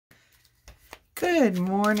Good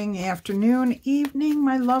morning, afternoon, evening,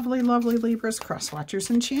 my lovely, lovely Libras, cross watchers,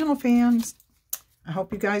 and channel fans. I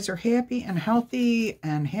hope you guys are happy and healthy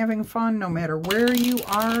and having fun no matter where you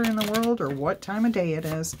are in the world or what time of day it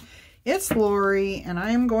is. It's Laurie, and I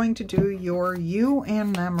am going to do your you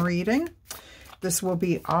and them reading. This will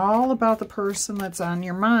be all about the person that's on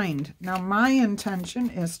your mind. Now, my intention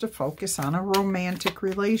is to focus on a romantic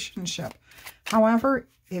relationship. However,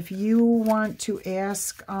 if you want to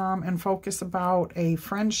ask and focus about a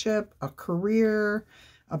friendship, a career,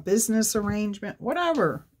 a business arrangement,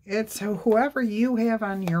 whatever, it's whoever you have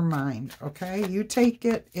on your mind, okay? You take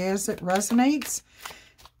it as it resonates.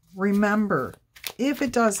 Remember, if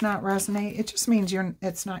it does not resonate, it just means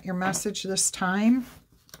it's not your message this time.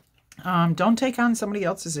 Don't take on somebody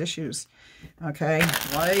else's issues, okay?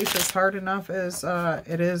 Life is hard enough as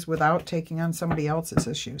it is without taking on somebody else's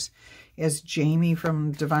issues, as Jamie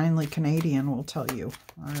from Divinely Canadian will tell you,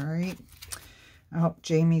 all right? I hope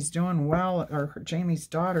Jamie's doing well, or Jamie's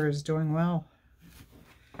daughter is doing well.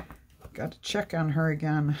 Got to check on her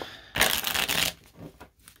again.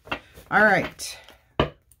 All right.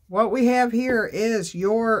 What we have here is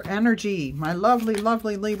your energy, my lovely,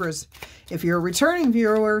 lovely Libras. If you're a returning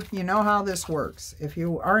viewer, you know how this works. If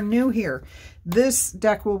you are new here, this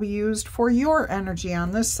deck will be used for your energy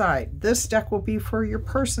on this side. This deck will be for your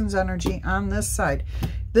person's energy on this side.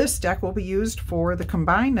 This deck will be used for the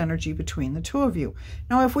combined energy between the two of you.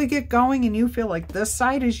 Now, if we get going and you feel like this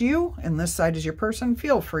side is you and this side is your person,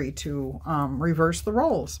 feel free to reverse the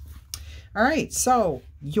roles. All right, so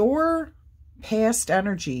your past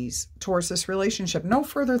energies towards this relationship, no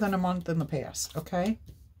further than a month in the past, okay?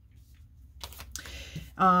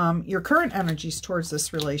 Your current energies towards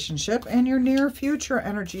this relationship and your near future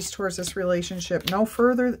energies towards this relationship, no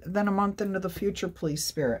further than a month into the future, please,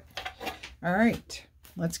 Spirit. All right,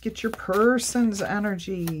 let's get your person's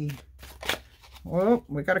energy. Whoa,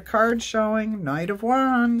 we got a card showing, Knight of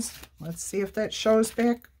Wands. Let's see if that shows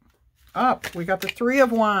back up. We got the Three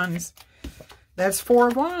of Wands. That's Four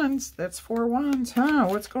of Wands. That's Four of Wands. Huh,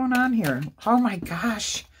 what's going on here? Oh my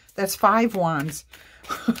gosh, that's Five Wands.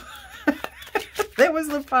 That was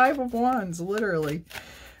the Five of Wands, literally.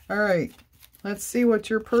 All right, let's see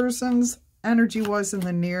what your person's energy was in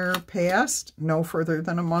the near past, no further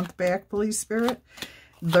than a month back, please, Spirit.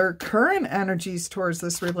 Their current energies towards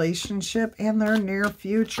this relationship and their near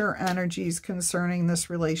future energies concerning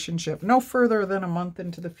this relationship, no further than a month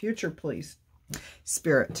into the future, please,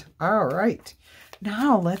 Spirit. All right,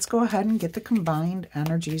 now let's go ahead and get the combined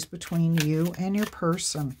energies between you and your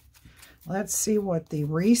person. Let's see what the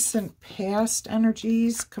recent past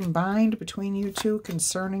energies combined between you two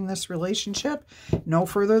concerning this relationship. No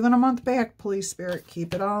further than a month back, please, Spirit.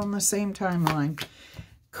 Keep it all in the same timeline.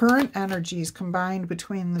 Current energies combined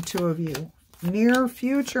between the two of you. Near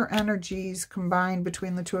future energies combined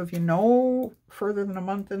between the two of you. No further than a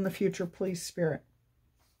month in the future, please, Spirit.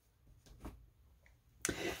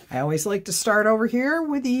 I always like to start over here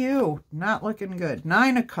with you. Not looking good.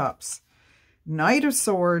 Nine of Cups. Knight of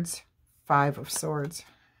Swords. Five of Swords.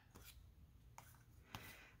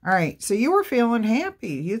 All right, so you were feeling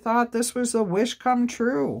happy. You thought this was a wish come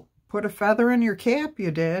true. Put a feather in your cap, you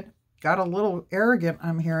did. Got a little arrogant,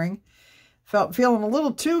 I'm hearing. Feeling a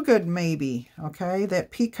little too good, maybe. Okay,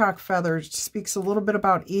 that peacock feather speaks a little bit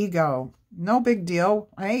about ego. No big deal.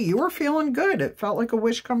 Hey, you were feeling good. It felt like a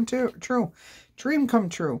wish come true. Dream come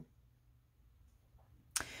true.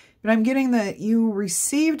 But I'm getting that you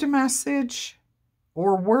received a message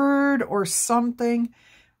or word or something.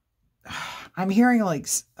 I'm hearing like,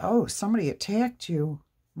 oh, somebody attacked you.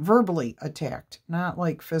 Verbally attacked. Not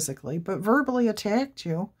like physically, but verbally attacked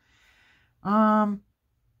you. And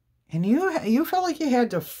you felt like you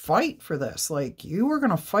had to fight for this. Like you were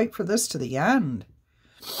going to fight for this to the end.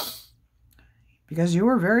 Because you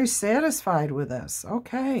were very satisfied with this.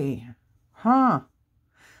 Okay. Huh.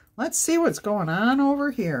 Let's see what's going on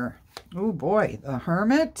over here. Oh boy, the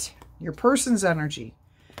Hermit. Your person's energy.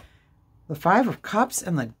 The Five of Cups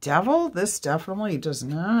and the Devil. This definitely does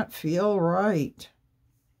not feel right.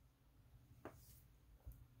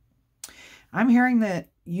 I'm hearing that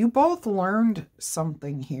you both learned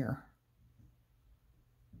something here.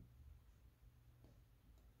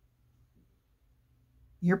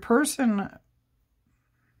 Your person...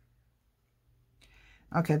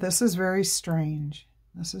 Okay, this is very strange.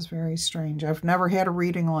 This is very strange. I've never had a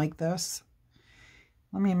reading like this.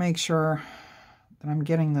 Let me make sure that I'm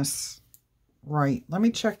getting this right. Let me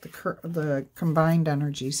check the combined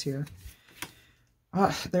energies here.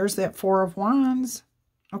 There's that Four of Wands.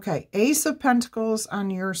 Okay, Ace of Pentacles on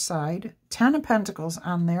your side, 10 of Pentacles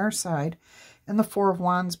on their side, and the Four of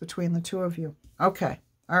Wands between the two of you. Okay,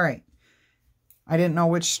 all right. I didn't know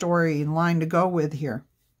which storyline to go with here.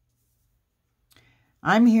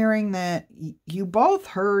 I'm hearing that you both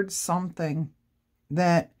heard something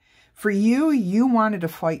that for you, you wanted to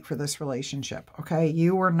fight for this relationship, okay?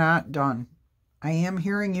 You were not done. I am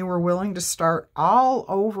hearing you were willing to start all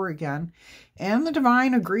over again, and the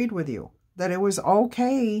divine agreed with you that it was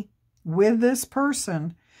okay with this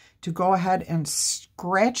person to go ahead and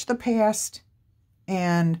scratch the past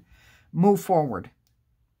and move forward,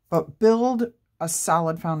 but build a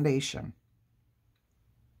solid foundation.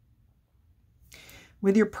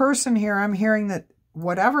 With your person here, I'm hearing that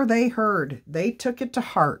whatever they heard, they took it to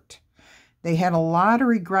heart. They had a lot of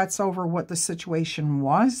regrets over what the situation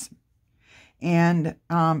was. And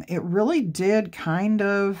it really did kind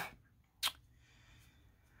of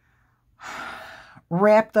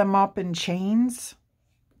wrap them up in chains,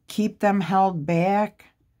 keep them held back.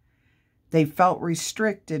 They felt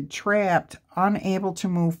restricted, trapped, unable to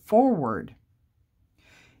move forward.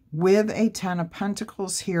 With a 10 of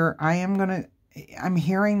Pentacles here, I'm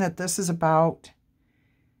hearing that this is about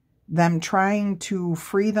them trying to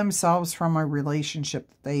free themselves from a relationship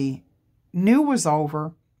that they knew was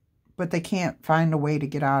over, but they can't find a way to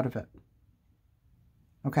get out of it.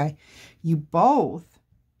 Okay? You both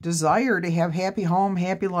desire to have happy home,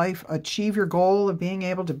 happy life, achieve your goal of being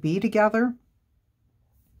able to be together,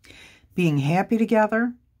 being happy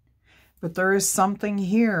together, but there is something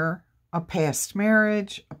here, a past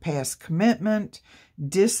marriage, a past commitment,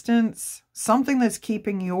 distance, something that's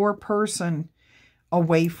keeping your person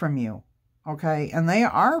away from you, okay? And they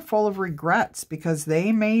are full of regrets because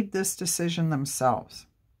they made this decision themselves.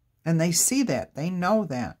 And they see that. They know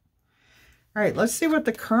that. All right, let's see what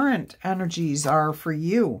the current energies are for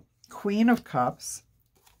you. Queen of Cups,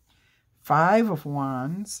 5 of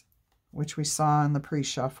Wands, which we saw in the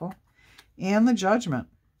pre-shuffle, and the Judgment.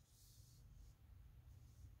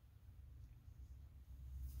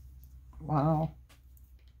 Wow.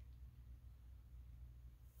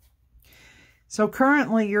 So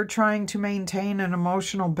currently you're trying to maintain an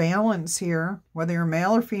emotional balance here. Whether you're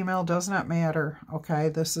male or female does not matter. Okay,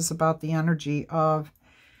 this is about the energy of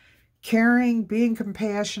caring, being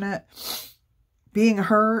compassionate, being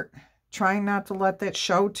hurt, trying not to let that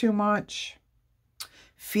show too much,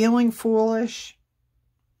 feeling foolish,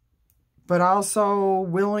 but also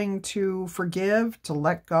willing to forgive, to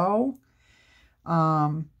let go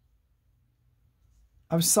of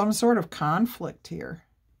some sort of conflict here.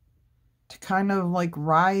 To kind of like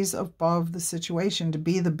rise above the situation, to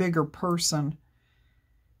be the bigger person.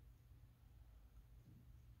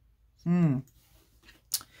 Oh,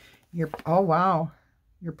 wow.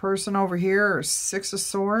 Your person over here are 6 of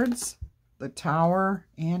Swords, the Tower,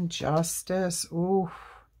 and Justice. Ooh.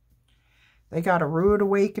 They got a rude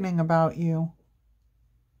awakening about you.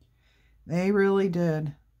 They really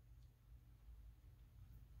did.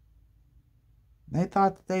 They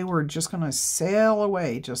thought that they were just going to sail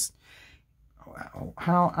away, just...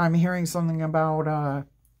 How I'm hearing something about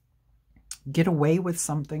get away with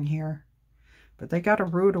something here. But they got a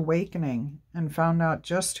rude awakening and found out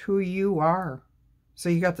just who you are. So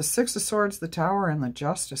you got the 6 of Swords, the Tower, and the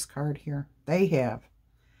Justice card here. They have.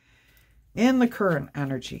 In the current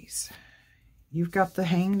energies, you've got the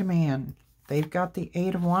Hanged Man. They've got the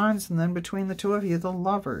 8 of Wands, and then between the two of you, the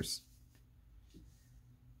Lovers.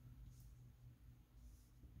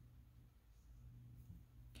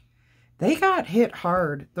 They got hit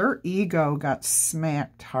hard. Their ego got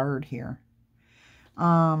smacked hard here.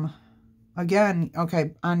 Again,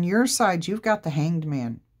 okay, on your side, you've got the Hanged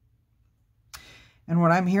Man. And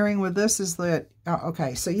what I'm hearing with this is that,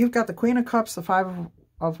 okay, so you've got the Queen of Cups, the 5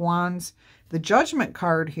 of Wands, the Judgment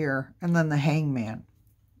card here, and then the Hangman,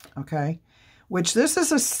 okay? Which this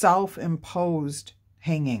is a self-imposed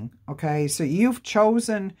hanging, okay? So you've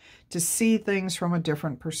chosen to see things from a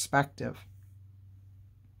different perspective.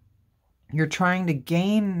 You're trying to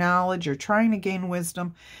gain knowledge. You're trying to gain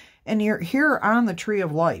wisdom. And you're here on the tree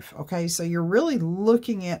of life, okay? So you're really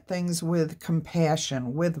looking at things with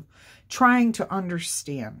compassion, with trying to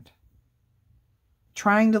understand.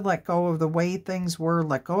 Trying to let go of the way things were,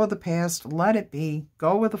 let go of the past, let it be,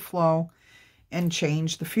 go with the flow, and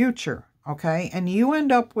change the future, okay? And you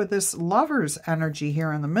end up with this Lover's energy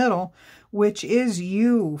here in the middle, which is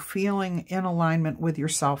you feeling in alignment with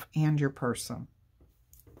yourself and your person.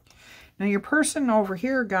 Now, your person over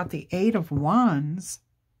here got the 8 of Wands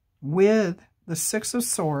with the 6 of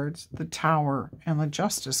Swords, the Tower, and the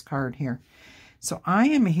Justice card here. So I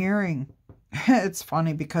am hearing, it's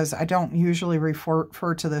funny because I don't usually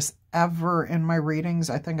refer to this ever in my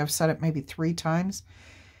readings. I think I've said it maybe 3 times.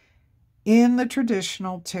 In the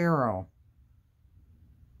traditional tarot,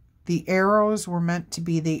 The arrows were meant to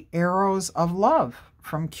be the arrows of love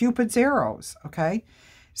from Cupid's arrows, okay?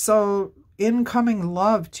 So incoming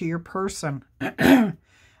love to your person.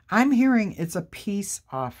 I'm hearing it's a peace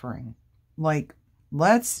offering. Like,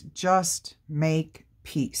 let's just make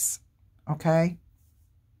peace, okay?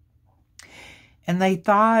 And they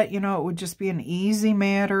thought, it would just be an easy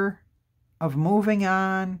matter of moving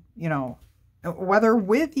on, whether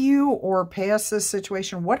with you or past this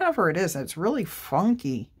situation, whatever it is. It's really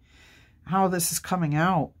funky how this is coming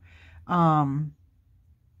out.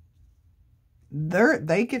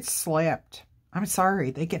 They get slapped. I'm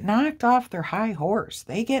sorry. They get knocked off their high horse.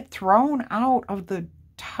 They get thrown out of the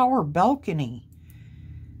tower balcony.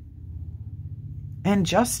 And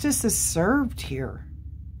justice is served here.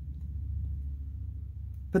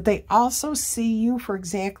 But they also see you for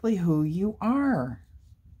exactly who you are.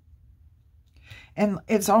 And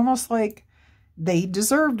it's almost like they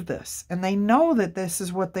deserved this. And they know that this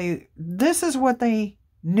is what they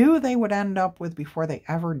knew they would end up with before they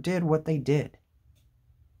ever did what they did.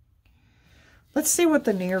 Let's see what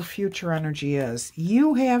the near future energy is.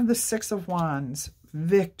 You have the Six of Wands,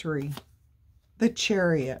 victory, the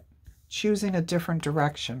Chariot, choosing a different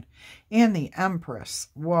direction, and the Empress.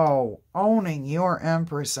 Whoa, owning your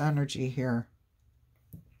Empress energy here.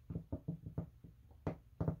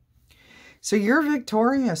 So you're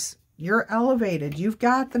victorious. You're elevated. You've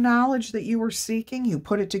got the knowledge that you were seeking. You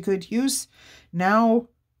put it to good use. Now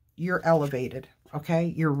you're elevated.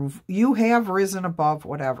 Okay, you have risen above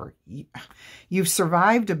whatever. You've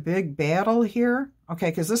survived a big battle here. Okay,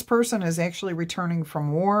 because this person is actually returning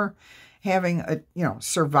from war, having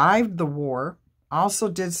survived the war. Also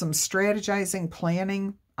did some strategizing,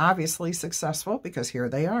 planning, obviously successful because here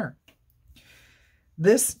they are.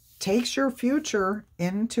 This takes your future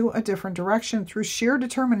into a different direction through sheer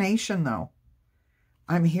determination, though.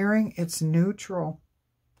 I'm hearing it's neutral.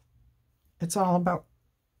 It's all about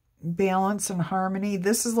balance and harmony.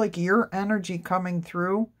 This is like your energy coming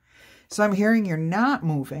through. So I'm hearing you're not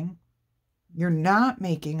moving. You're not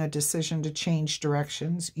making a decision to change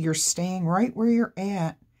directions. You're staying right where you're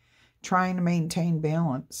at, trying to maintain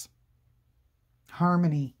balance,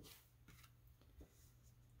 harmony.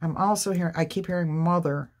 I'm also hearing, I keep hearing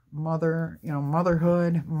mother,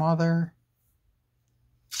 motherhood, mother.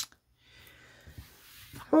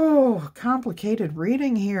 Oh, complicated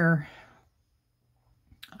reading here.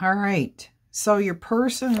 All right, so your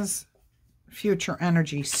person's future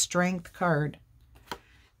energy, Strength card,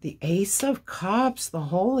 the Ace of Cups, the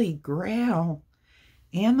Holy Grail,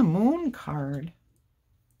 and the Moon card.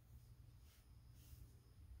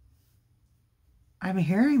 I'm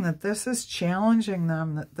hearing that this is challenging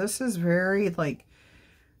them, that this is very, like,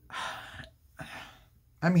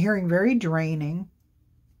 I'm hearing very draining.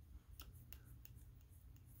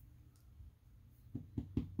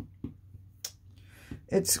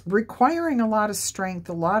 It's requiring a lot of strength,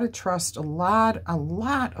 a lot of trust, a lot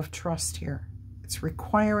of trust here. It's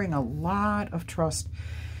requiring a lot of trust.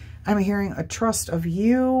 I'm hearing a trust of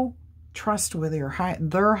you, trust with their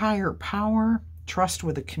higher power, trust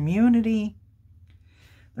with the community.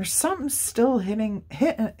 There's something still hidden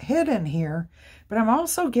here, but I'm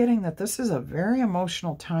also getting that this is a very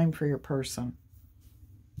emotional time for your person.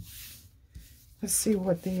 Let's see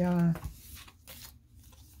what the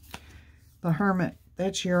Hermit.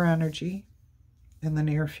 That's your energy in the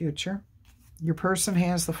near future. Your person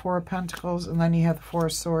has the Four of Pentacles, and then you have the Four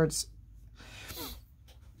of Swords.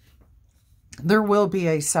 There will be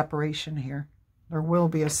a separation here. There will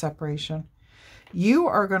be a separation. You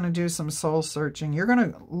are going to do some soul searching. You're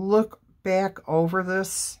going to look back over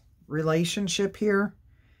this relationship here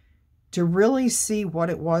to really see what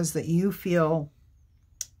it was that you feel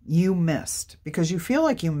you missed, because you feel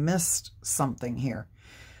like you missed something here.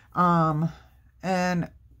 And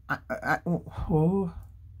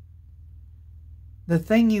the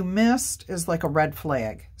thing you missed is like a red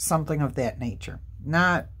flag, something of that nature,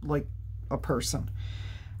 not like a person.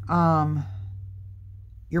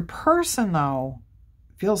 Your person, though,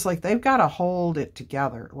 feels like they've got to hold it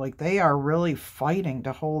together. Like they are really fighting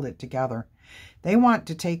to hold it together. They want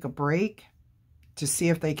to take a break to see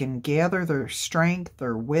if they can gather their strength,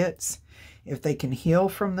 their wits, if they can heal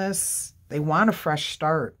from this. They want a fresh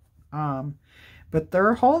start. But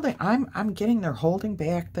they're holding, I'm getting they're holding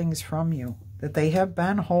back things from you, that they have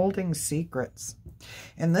been holding secrets.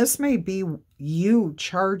 And this may be you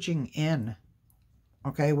charging in,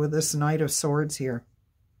 okay, with this Knight of Swords here.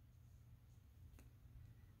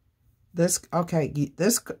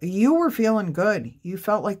 You were feeling good. You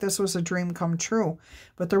felt like this was a dream come true.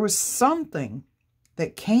 But there was something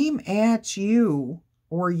that came at you,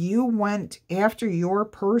 or you went after your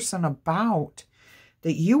person about,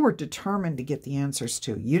 that you were determined to get the answers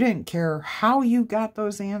to. You didn't care how you got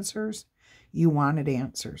those answers. You wanted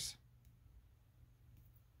answers.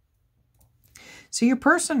 So your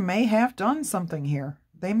person may have done something here.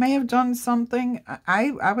 They may have done something.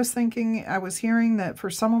 I was thinking, I was hearing that for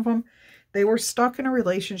some of them, they were stuck in a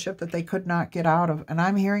relationship that they could not get out of. And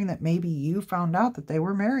I'm hearing that maybe you found out that they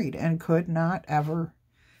were married and could not ever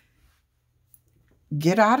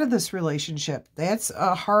get out of this relationship. That's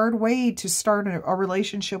a hard way to start a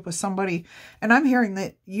relationship with somebody. And I'm hearing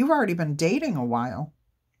that you've already been dating a while.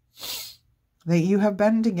 That you have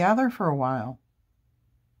been together for a while.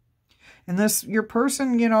 And this, your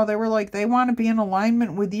person, you know, they were like, they want to be in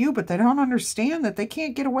alignment with you, but they don't understand that they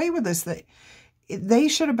can't get away with this. They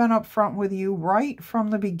should have been upfront with you right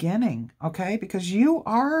from the beginning, okay? Because you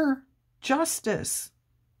are justice.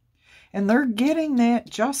 And they're getting that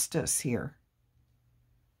justice here.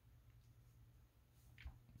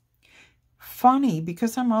 Funny,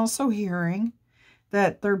 because I'm also hearing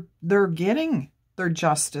that they're getting their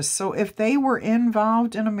justice. So if they were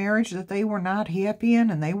involved in a marriage that they were not happy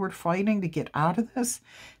in and they were fighting to get out of this,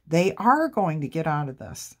 they are going to get out of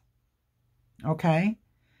this. Okay?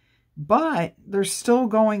 But they're still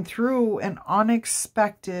going through an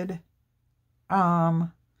unexpected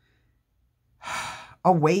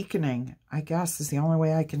awakening, I guess is the only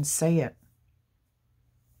way I can say it.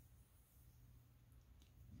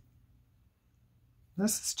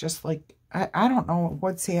 This is just like, I don't know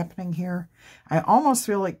what's happening here. I almost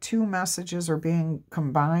feel like two messages are being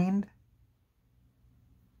combined.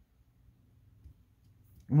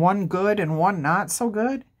 One good and one not so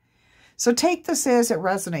good. So take this as it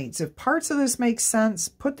resonates. If parts of this make sense,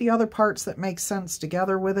 put the other parts that make sense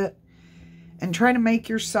together with it. And try to make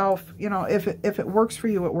yourself, you know, if it works for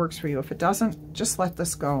you, it works for you. If it doesn't, just let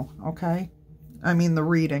this go, okay? I mean the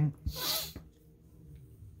reading.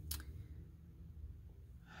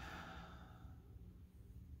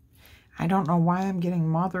 I don't know why I'm getting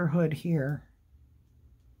motherhood here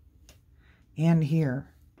and here.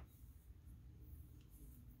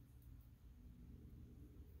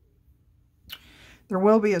 There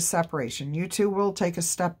will be a separation. You two will take a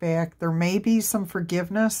step back. There may be some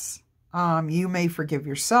forgiveness. You may forgive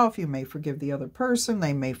yourself. You may forgive the other person.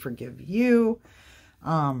 They may forgive you.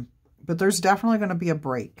 But there's definitely going to be a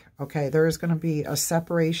break. Okay, there is going to be a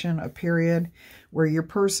separation, a period where your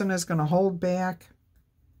person is going to hold back.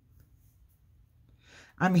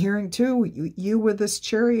 I'm hearing too, you with this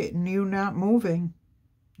Chariot and you not moving.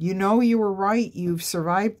 You know you were right. You've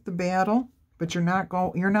survived the battle, but you're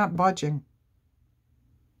not budging.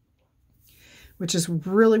 Which is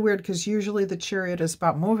really weird because usually the Chariot is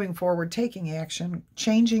about moving forward, taking action,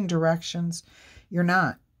 changing directions. You're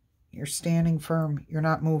not. You're standing firm. You're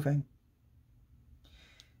not moving.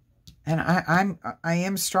 And I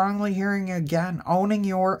am strongly hearing again, owning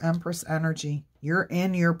your Empress energy. You're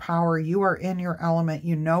in your power. You are in your element.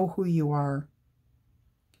 You know who you are.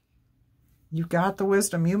 You've got the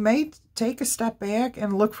wisdom. You may take a step back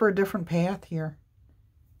and look for a different path here.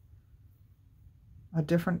 A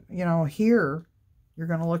different, you know, here, you're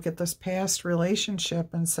going to look at this past relationship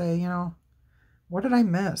and say, you know, what did I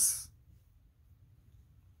miss?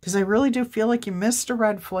 Because I really do feel like you missed a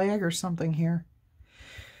red flag or something here.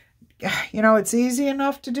 You know, it's easy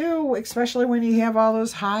enough to do, especially when you have all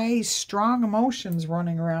those high, strong emotions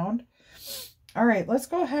running around. All right, let's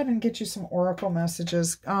go ahead and get you some oracle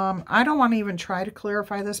messages. I don't want to even try to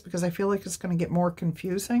clarify this because I feel like it's going to get more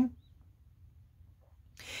confusing.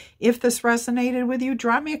 If this resonated with you,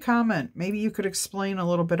 drop me a comment. Maybe you could explain a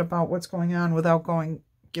little bit about what's going on without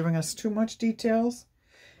giving us too much details.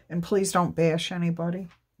 And please don't bash anybody.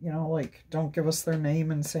 You know, like, don't give us their name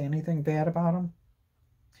and say anything bad about them.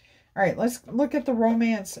 All right, let's look at the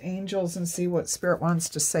romance angels and see what Spirit wants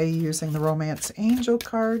to say using the romance angel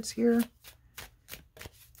cards here.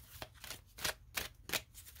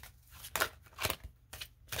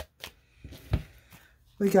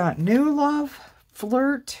 We got new love,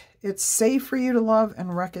 flirt, it's safe for you to love,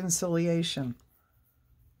 and reconciliation.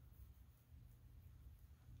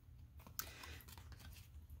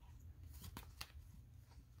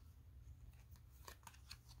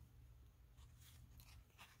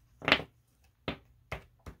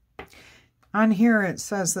 On here it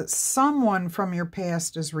says that someone from your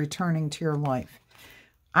past is returning to your life.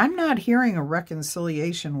 I'm not hearing a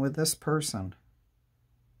reconciliation with this person.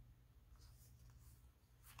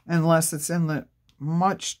 Unless it's in the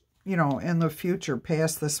in the future,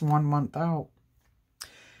 past this 1 month out.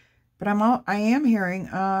 But I am hearing,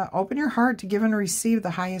 open your heart to give and receive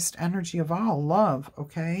the highest energy of all, love,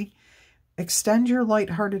 okay? Extend your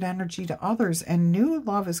lighthearted energy to others, and new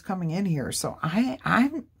love is coming in here. So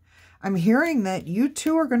I'm hearing that you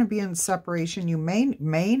two are going to be in separation. You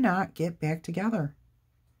may not get back together.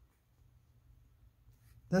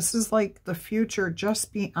 This is like the future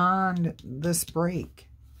just beyond this break.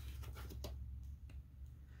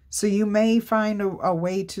 So you may find a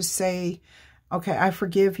way to say, okay, I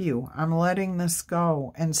forgive you. I'm letting this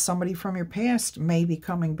go. And somebody from your past may be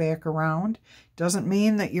coming back around. Doesn't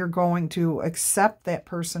mean that you're going to accept that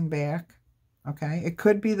person back. Okay, it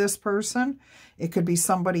could be this person. It could be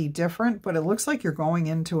somebody different, but it looks like you're going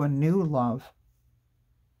into a new love.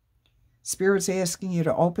 Spirit's asking you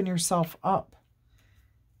to open yourself up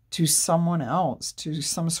to someone else, to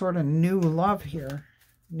some sort of new love here,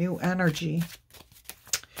 new energy.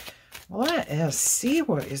 Well, let us see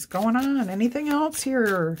what is going on. Anything else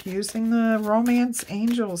here? Using the Romance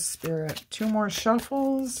Angel Spirit. 2 more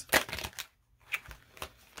shuffles.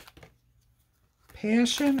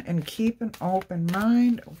 Passion and keep an open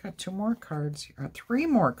mind. We got 2 more cards here. 3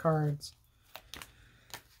 more cards.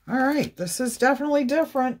 All right, this is definitely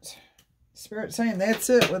different. Spirit saying that's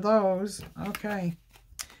it with those. Okay.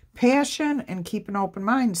 Passion and keep an open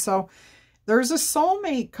mind. So there's a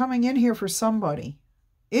soulmate coming in here for somebody.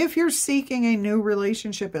 If you're seeking a new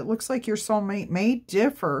relationship, it looks like your soulmate may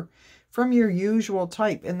differ from your usual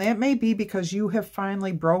type. And that may be because you have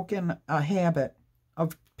finally broken a habit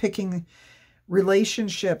of picking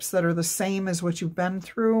relationships that are the same as what you've been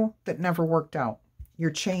through that never worked out.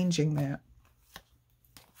 You're changing that.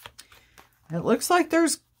 It looks like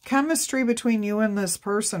there's chemistry between you and this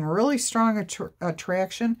person. Really strong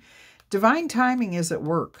attraction. Divine timing is at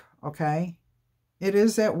work, okay? It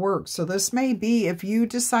is at work. So this may be, if you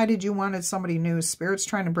decided you wanted somebody new, Spirit's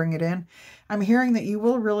trying to bring it in. I'm hearing that you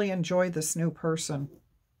will really enjoy this new person.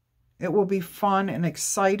 It will be fun and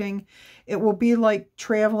exciting. It will be like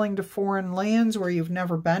traveling to foreign lands where you've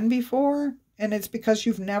never been before. And it's because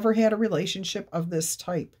you've never had a relationship of this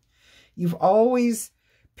type. You've always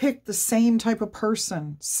picked the same type of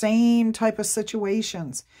person, same type of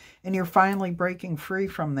situations. And you're finally breaking free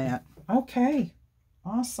from that. Okay,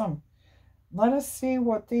 awesome. Let us see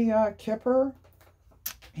what the Kipper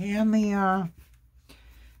and the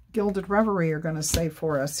Gilded Reverie are going to say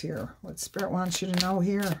for us here. What Spirit wants you to know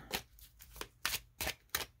here.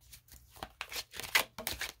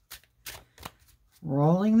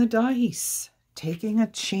 Rolling the dice. Taking a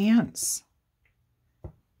chance.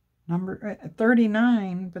 Number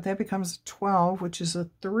 39, but that becomes a 12, which is a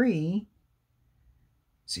 3.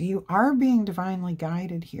 So you are being divinely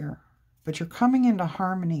guided here. But you're coming into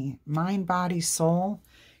harmony, mind, body, soul.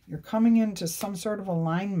 You're coming into some sort of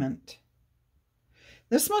alignment.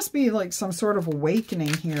 This must be like some sort of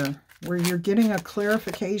awakening here, where you're getting a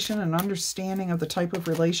clarification and understanding of the type of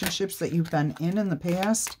relationships that you've been in the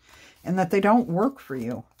past, and that they don't work for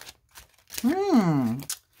you.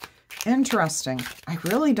 Interesting. I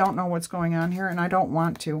really don't know what's going on here, and I don't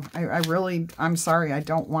want to. I'm sorry, I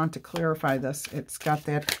don't want to clarify this. It's got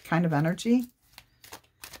that kind of energy.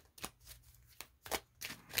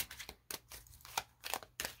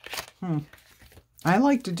 I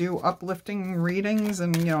like to do uplifting readings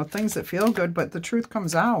and, you know, things that feel good, but the truth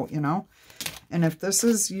comes out, you know. And if this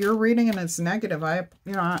is your reading and it's negative,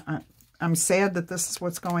 I'm sad that this is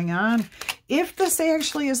what's going on. If this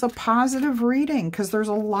actually is a positive reading, because there's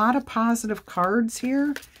a lot of positive cards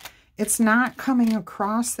here, it's not coming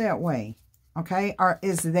across that way, okay?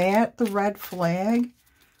 Is that the red flag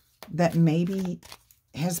that maybe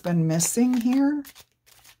has been missing here?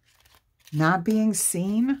 Not being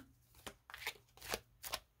seen?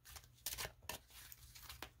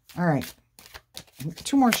 All right.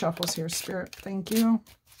 2 more shuffles here, Spirit. Thank you.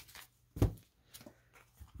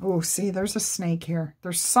 Oh, see, there's a snake here.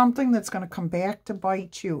 There's something that's going to come back to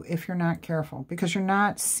bite you if you're not careful, because you're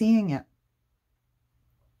not seeing it.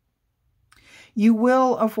 You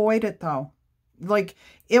will avoid it, though. Like,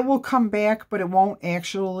 it will come back, but it won't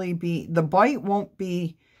actually be, the bite won't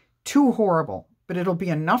be too horrible, but it'll be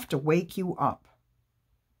enough to wake you up.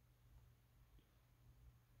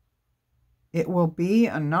 It will be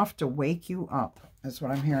enough to wake you up, is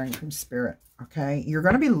what I'm hearing from Spirit, okay? You're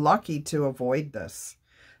going to be lucky to avoid this.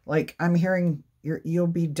 Like, I'm hearing you'll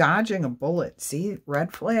be dodging a bullet. See,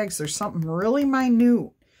 red flags. There's something really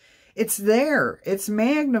minute. It's there. It's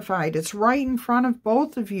magnified. It's right in front of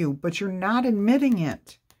both of you, but you're not admitting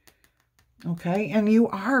it, okay? And you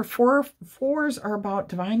are. Fours are about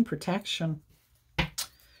divine protection.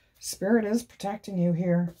 Spirit is protecting you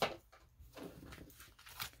here.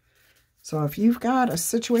 So if you've got a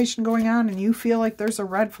situation going on and you feel like there's a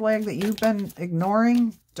red flag that you've been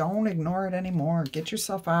ignoring, don't ignore it anymore. Get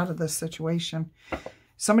yourself out of this situation.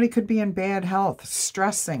 Somebody could be in bad health,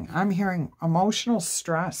 stressing. I'm hearing emotional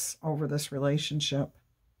stress over this relationship.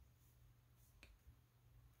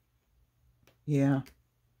 Yeah.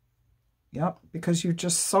 Yep, because you're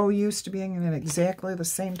just so used to being in exactly the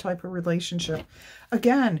same type of relationship.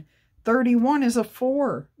 Again, 31 is a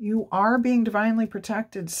 4. You are being divinely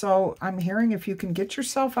protected. So I'm hearing if you can get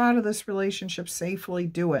yourself out of this relationship safely,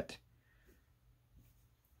 do it.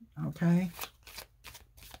 Okay.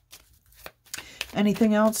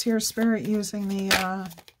 Anything else here, Spirit, using the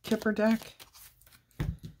Kipper deck?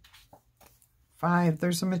 5.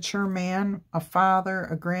 There's a mature man, a father,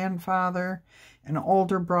 a grandfather, an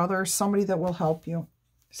older brother, somebody that will help you.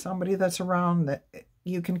 Somebody that's around that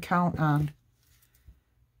you can count on.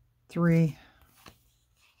 3.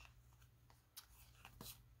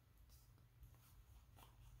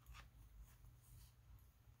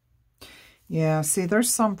 Yeah, see,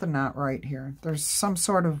 there's something not right here. There's some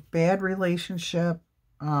sort of bad relationship.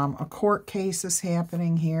 A court case is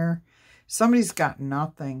happening here. Somebody's got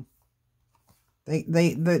nothing.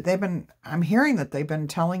 They've been, I'm hearing that they've been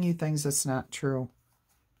telling you things that's not true.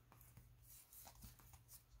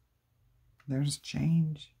 There's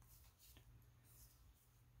change.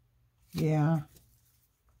 Yeah.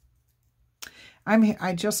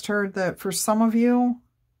 I just heard that for some of you,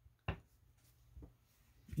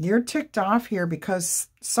 you're ticked off here because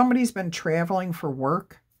somebody's been traveling for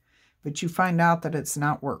work, but you find out that it's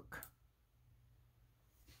not work.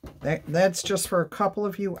 That's just for a couple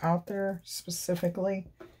of you out there specifically.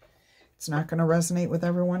 It's not going to resonate with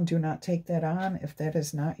everyone. Do not take that on if that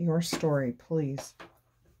is not your story, please.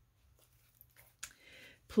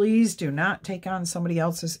 Please do not take on somebody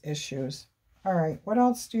else's issues. All right, what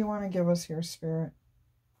else do you want to give us here, Spirit?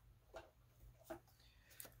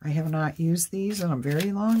 I have not used these in a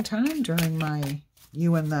very long time during my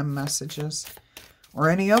you and them messages or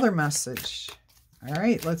any other message. All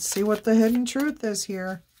right, let's see what the hidden truth is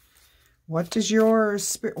here. What does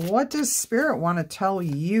Spirit want to tell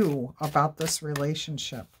you about this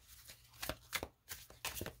relationship?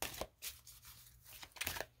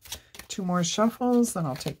 2 more shuffles, then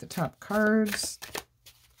I'll take the top cards.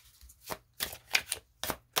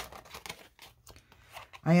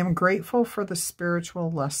 I am grateful for the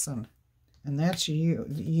spiritual lesson. And that's you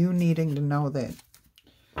needing to know that.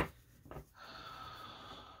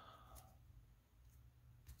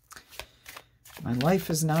 My life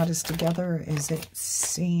is not as together as it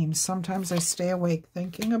seems. Sometimes I stay awake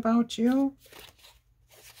thinking about you.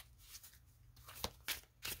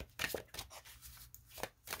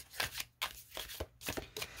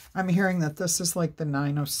 I'm hearing that this is like the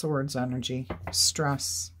 9 of Swords energy.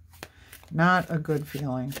 Stress. Not a good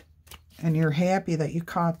feeling. And you're happy that you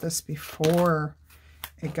caught this before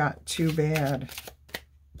it got too bad.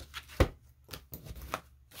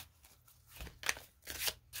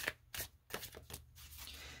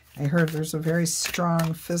 I heard there's a very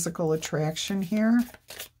strong physical attraction here.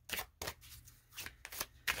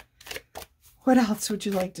 What else would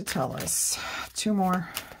you like to tell us? 2 more.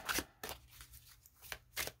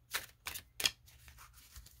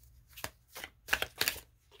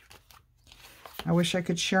 I wish I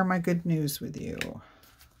could share my good news with you.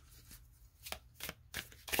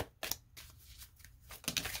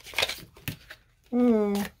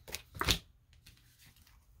 Ooh.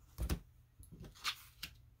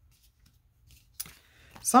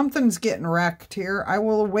 Something's getting wrecked here. I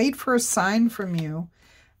will wait for a sign from you.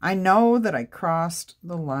 I know that I crossed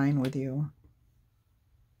the line with you.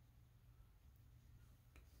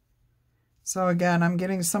 So again, I'm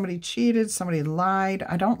getting somebody cheated, somebody lied.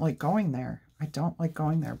 I don't like going there. I don't like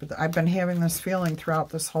going there, but I've been having this feeling throughout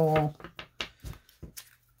this whole...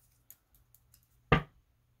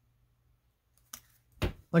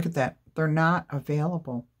 Look at that. They're not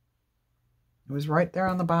available. It was right there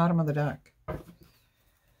on the bottom of the deck.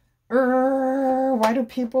 Why do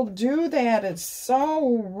people do that? It's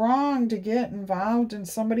so wrong to get involved in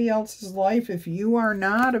somebody else's life if you are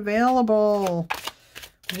not available.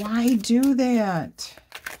 Why do that?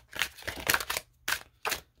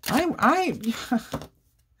 I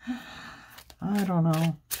don't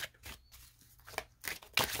know.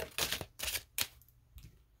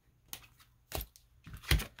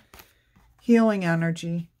 Healing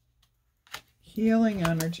energy. Healing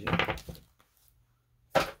energy.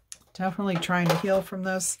 Definitely trying to heal from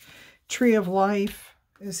this. Tree of Life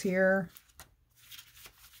is here.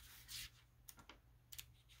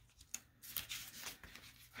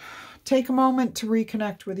 Take a moment to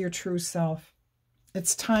reconnect with your true self.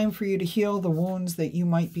 It's time for you to heal the wounds that you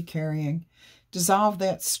might be carrying. Dissolve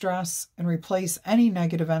that stress and replace any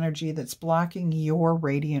negative energy that's blocking your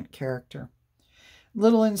radiant character.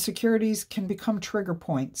 Little insecurities can become trigger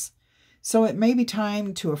points, so it may be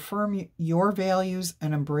time to affirm your values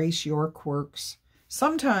and embrace your quirks.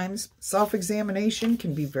 Sometimes self-examination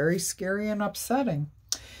can be very scary and upsetting,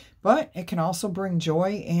 but it can also bring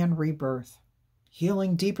joy and rebirth.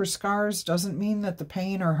 Healing deeper scars doesn't mean that the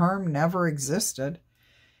pain or harm never existed,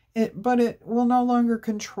 but it will no longer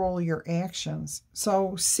control your actions.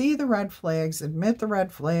 So see the red flags, admit the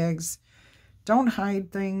red flags, don't hide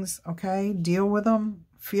things, okay? Deal with them,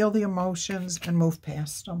 feel the emotions, and move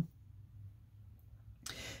past them.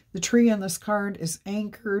 The tree in this card is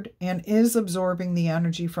anchored and is absorbing the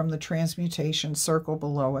energy from the transmutation circle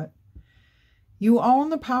below it. You own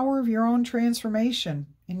the power of your own transformation,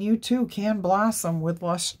 and you too can blossom with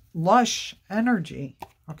lush energy,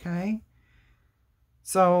 okay?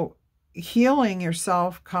 So healing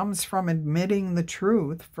yourself comes from admitting the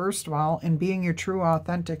truth, first of all, and being your true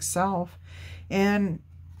authentic self, and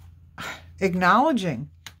acknowledging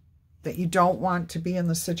that you don't want to be in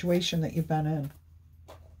the situation that you've been in.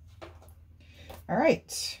 All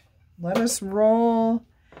right, let us roll.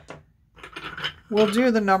 We'll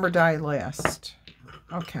do the number die last.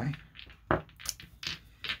 Okay.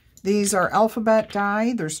 These are alphabet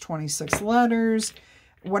die. There's 26 letters.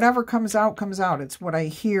 Whatever comes out, comes out. It's what I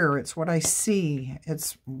hear. It's what I see.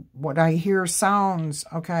 It's what I hear sounds,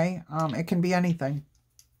 okay? It can be anything.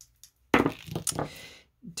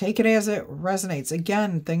 Take it as it resonates.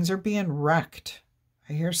 Again, things are being wrecked.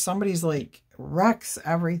 I hear somebody's like, wrecks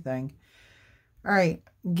everything. All right,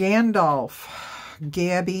 Gandalf,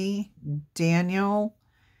 Gabby, Daniel,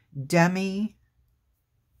 Demi,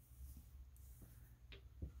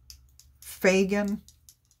 Fagin,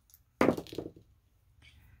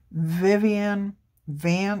 Vivian,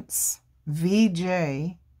 Vance,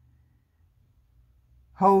 VJ,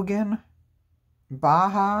 Hogan,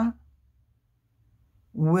 Baha,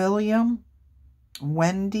 William,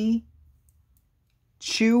 Wendy,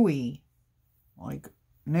 Chewy, like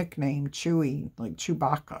nickname Chewy, like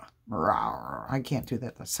Chewbacca. I can't do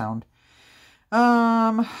that sound.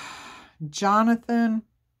 Jonathan,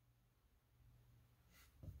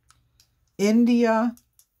 India.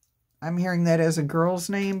 I'm hearing that as a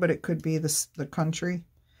girl's name, but it could be the country.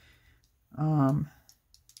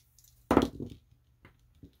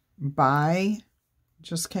 Bi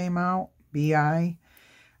just came out. B-I.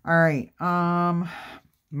 All right.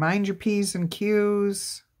 Mind your P's and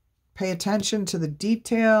Q's. Pay attention to the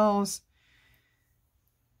details.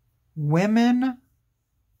 Women.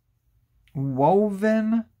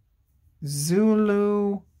 Woven.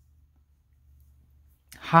 Zulu.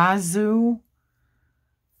 Hazu.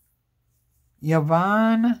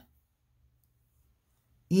 Yvonne.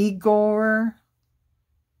 Igor.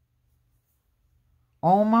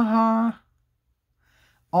 Omaha.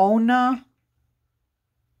 Ona.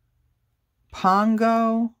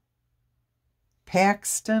 Pongo.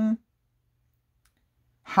 Paxton.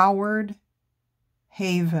 Howard.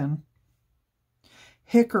 Haven.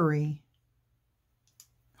 Hickory.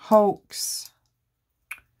 Hoax.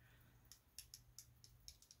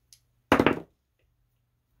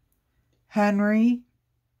 Henry.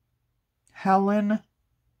 Helen.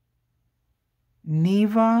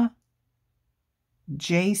 Neva.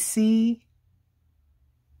 JC.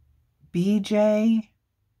 BJ.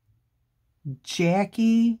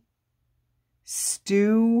 Jackie.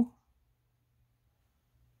 Stu.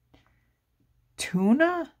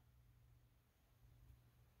 Tuna.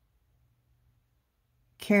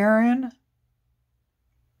 Karen.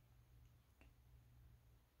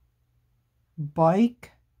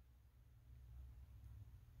 Bike.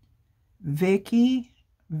 Vicky.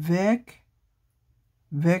 Vic.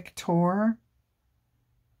 Victor.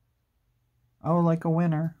 Oh, like a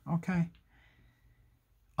winner. Okay.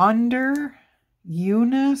 Under.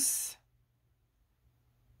 Eunice.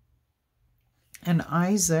 And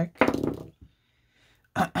Isaac.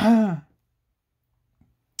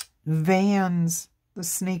 Vans, the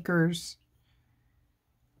sneakers.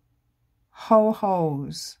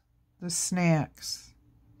 Ho-hos, the snacks.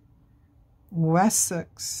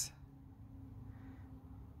 Wessex.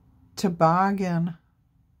 Toboggan.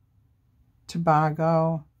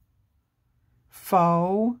 Tobago.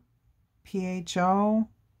 Pho, P-H-O.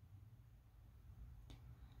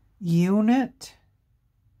 Unit.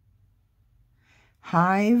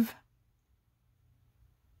 Hive.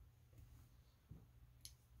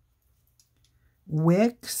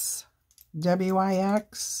 Wix,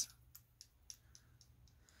 W-I-X.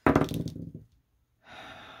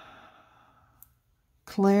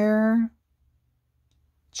 Claire.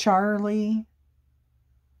 Charlie.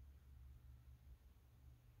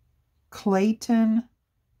 Clayton.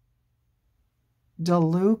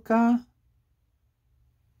 DeLuca.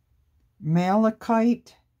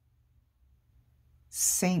 Malachite.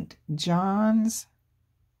 St. John's.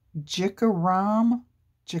 Jikarama.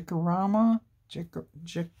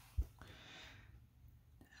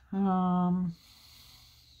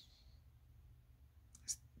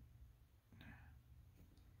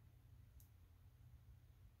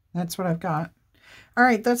 That's what I've got. All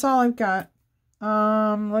right, that's all I've got.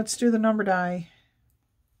 Let's do the number die.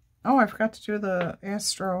 Oh, I forgot to do the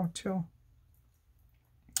Astro too.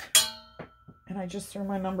 And I just threw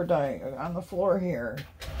my number die on the floor here.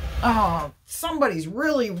 Oh, somebody's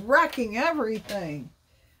really wrecking everything.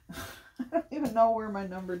 I don't even know where my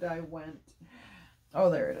number die went. Oh,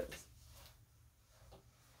 there it is.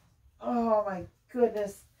 Oh my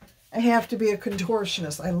goodness. I have to be a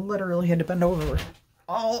contortionist. I literally had to bend over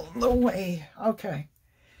all the way. Okay.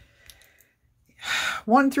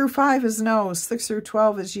 1 through 5 is no. 6 through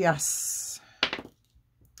 12 is yes.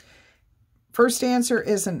 First answer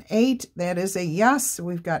is an 8. That is a yes.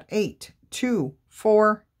 We've got 8, 2,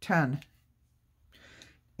 4, 10.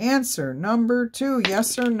 Answer number 2,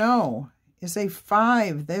 yes or no, is a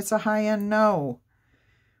 5. That's a high-end no.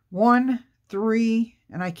 1, 3,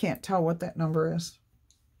 and I can't tell what that number is.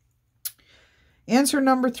 Answer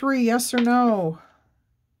number 3, yes or no.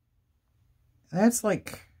 That's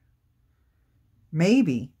like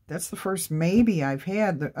maybe. That's the first maybe I've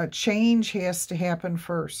had. A change has to happen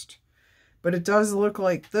first. But it does look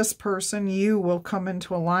like this person, you, will come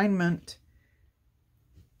into alignment.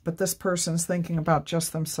 But this person's thinking about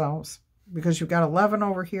just themselves. Because you've got 11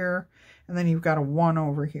 over here, and then you've got a 1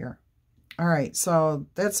 over here. All right, so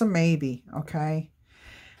that's a maybe, okay?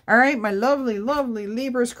 All right, my lovely, lovely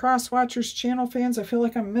Libras, Cross Watchers, channel fans. I feel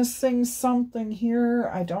like I'm missing something here.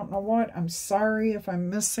 I don't know what. I'm sorry if I'm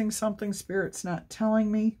missing something. Spirit's not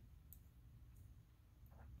telling me.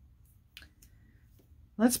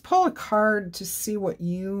 Let's pull a card to see what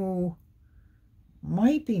you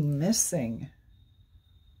might be missing.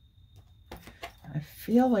 I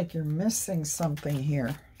feel like you're missing something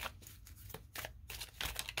here.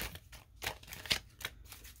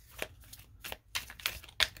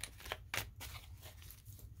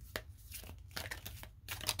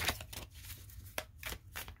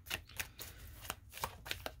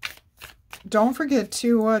 Don't forget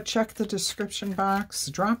to check the description box,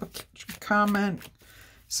 drop a comment,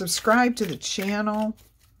 subscribe to the channel.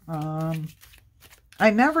 I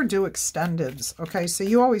never do extendeds, okay? So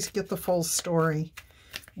you always get the full story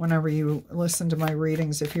whenever you listen to my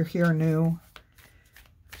readings if you're here new.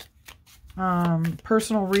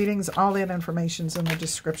 Personal readings, all that information's in the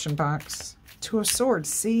description box. Two of Swords,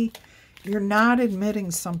 see? You're not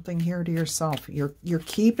admitting something here to yourself. You're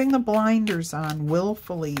keeping the blinders on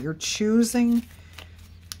willfully. You're choosing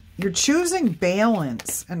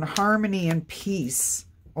balance and harmony and peace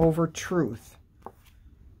over truth.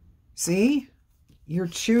 See? You're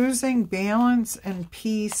choosing balance and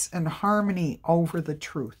peace and harmony over the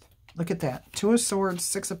truth. Look at that. 2 of Swords,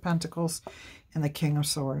 6 of Pentacles, and the King of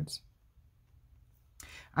Swords.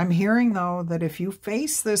 I'm hearing, though, that if you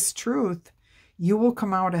face this truth, you will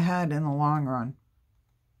come out ahead in the long run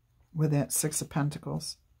with that 6 of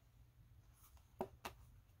Pentacles.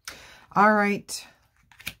 All right.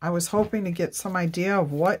 I was hoping to get some idea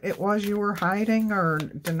of what it was you were hiding or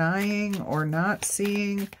denying or not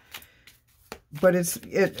seeing. But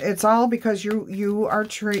it's all because you are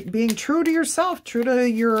being true to yourself, true to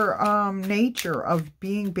your nature of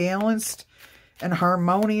being balanced and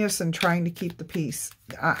harmonious and trying to keep the peace.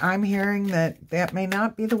 I'm hearing that may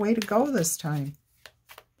not be the way to go this time.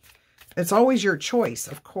 It's always your choice,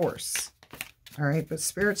 of course. All right, but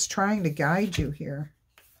Spirit's trying to guide you here.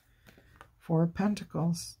 4 of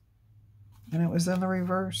Pentacles. And it was in the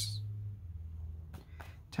reverse.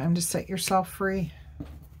 Time to set yourself free.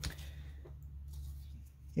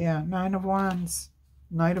 Yeah, 9 of Wands.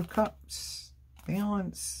 Knight of Cups.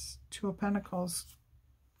 Balance. 2 of Pentacles.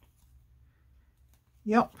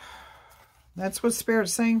 Yep. That's what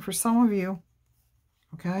Spirit's saying for some of you.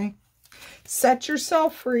 Okay? Set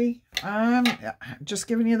yourself free. I'm just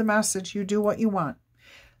giving you the message. You do what you want.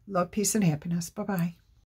 Love, peace, and happiness. Bye-bye.